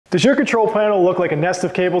Does your control panel look like a nest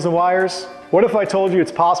of cables and wires? What if I told you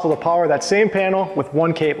it's possible to power that same panel with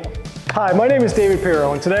one cable? Hi, my name is David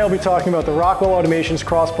Pirro, and today I'll be talking about the Rockwell Automation's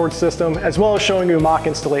CrossBoard system, as well as showing you a mock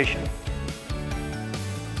installation.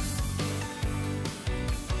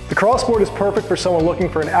 The CrossBoard is perfect for someone looking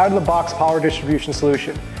for an out-of-the-box power distribution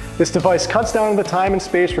solution. This device cuts down on the time and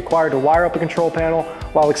space required to wire up a control panel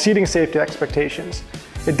while exceeding safety expectations.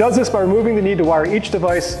 It does this by removing the need to wire each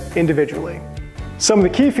device individually. Some of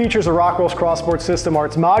the key features of Rockwell's CrossBoard system are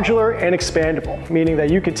it's modular and expandable, meaning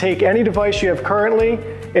that you could take any device you have currently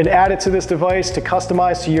and add it to this device to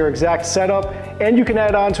customize to your exact setup, and you can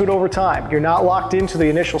add on to it over time. You're not locked into the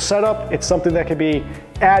initial setup. It's something that can be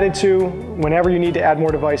added to whenever you need to add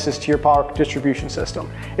more devices to your power distribution system.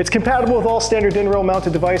 It's compatible with all standard DIN rail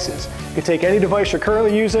mounted devices. You can take any device you're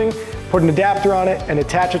currently using, put an adapter on it, and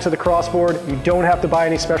attach it to the CrossBoard. You don't have to buy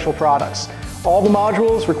any special products. All the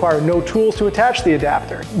modules require no tools to attach the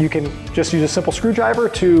adapter. You can just use a simple screwdriver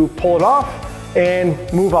to pull it off and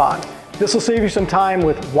move on. This will save you some time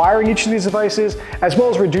with wiring each of these devices, as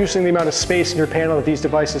well as reducing the amount of space in your panel that these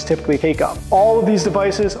devices typically take up. All of these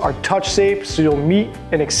devices are touch safe, so you'll meet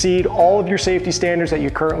and exceed all of your safety standards that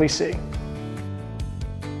you currently see.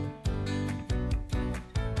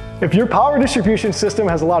 If your power distribution system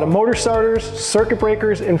has a lot of motor starters, circuit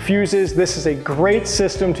breakers, and fuses, this is a great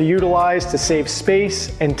system to utilize to save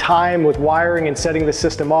space and time with wiring and setting the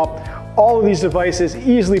system up. All of these devices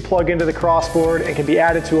easily plug into the CrossBoard and can be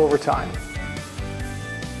added to over time.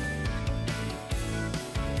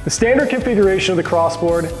 The standard configuration of the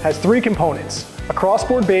CrossBoard has three components: a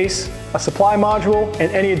CrossBoard base, a supply module,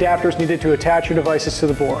 and any adapters needed to attach your devices to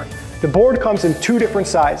the board. The board comes in two different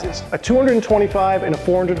sizes, a 225 and a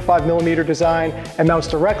 405 millimeter design, and mounts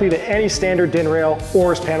directly to any standard DIN rail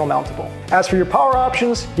or is panel mountable. As for your power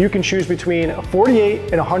options, you can choose between a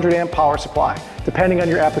 48 and 100 amp power supply, depending on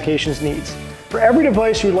your application's needs. For every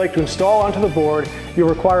device you would like to install onto the board, you'll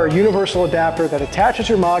require a universal adapter that attaches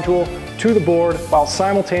your module to the board while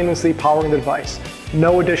simultaneously powering the device.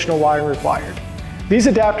 No additional wiring required. These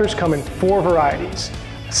adapters come in four varieties: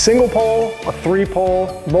 a single pole, a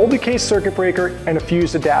 3-pole, multi-case circuit breaker, and a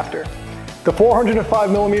fused adapter. The 405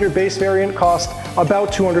 millimeter base variant costs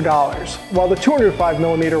about $200, while the 205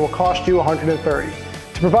 millimeter will cost you $130.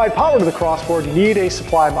 To provide power to the CrossBoard, you need a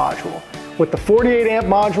supply module, with the 48 amp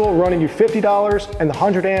module running you $50 and the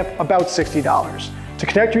 100 amp about $60. To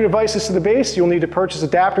connect your devices to the base, you'll need to purchase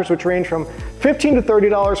adapters which range from $15 to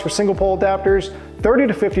 $30 for single pole adapters, $30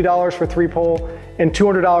 to $50 for 3-pole, and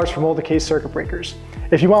 $200 for multi-case circuit breakers.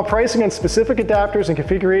 If you want pricing on specific adapters and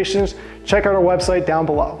configurations, check out our website down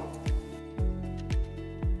below.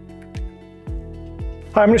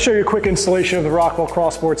 Hi, I'm going to show you a quick installation of the Rockwell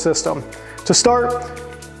CrossBoard system. To start,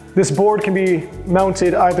 this board can be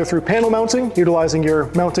mounted either through panel mounting, utilizing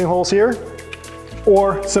your mounting holes here,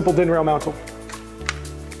 or simple DIN rail mounting.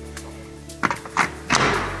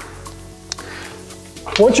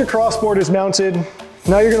 Once your CrossBoard is mounted,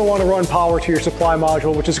 now you're going to want to run power to your supply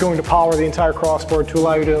module, which is going to power the entire CrossBoard to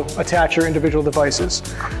allow you to attach your individual devices.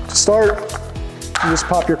 To start, you just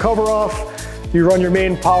pop your cover off, you run your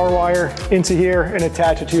main power wire into here and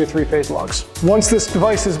attach it to your 3-phase lugs. Once this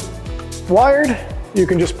device is wired, you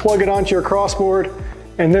can just plug it onto your CrossBoard,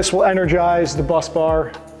 and this will energize the bus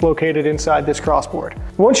bar located inside this CrossBoard.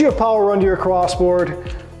 Once you have power run to your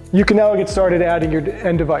CrossBoard, you can now get started adding your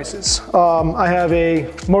end devices. I have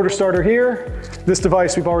a motor starter here. This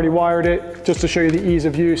device, we've already wired it just to show you the ease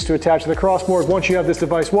of use to attach to the CrossBoard. Once you have this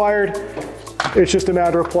device wired, it's just a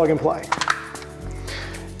matter of plug and play.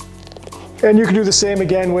 And you can do the same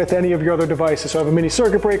again with any of your other devices. So I have a mini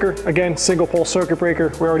circuit breaker, again, single pole circuit breaker.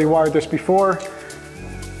 We already wired this before.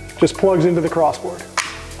 Just plugs into the CrossBoard.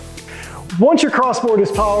 Once your CrossBoard is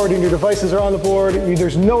powered and your devices are on the board,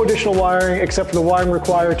 there's no additional wiring except for the wiring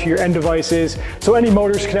required to your end devices. So any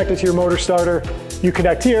motors connected to your motor starter, you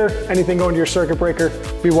connect here. Anything going to your circuit breaker,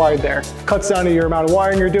 be wired there. Cuts down to your amount of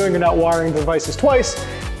wiring you're doing. You're not wiring the devices twice.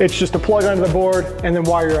 It's just a plug onto the board and then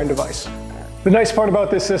wire your end device. The nice part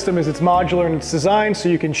about this system is it's modular in its design, so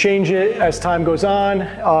you can change it as time goes on,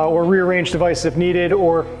 or rearrange devices if needed,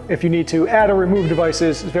 or if you need to add or remove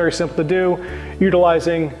devices, it's very simple to do,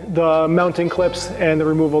 utilizing the mounting clips and the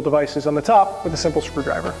removal devices on the top with a simple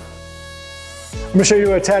screwdriver. I'm going to show you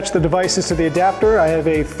how to attach the devices to the adapter. I have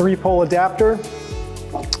a 3-pole adapter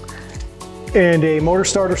and a motor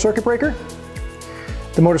starter circuit breaker.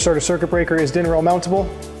 The motor starter circuit breaker is DIN rail mountable.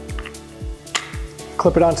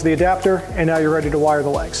 Clip it onto the adapter, and now you're ready to wire the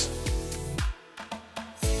legs.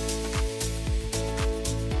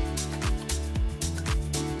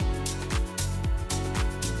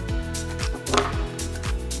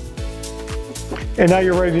 And now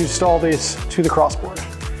you're ready to install these to the CrossBoard.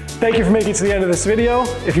 Thank you for making it to the end of this video.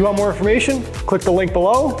 If you want more information, click the link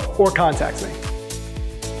below or contact me.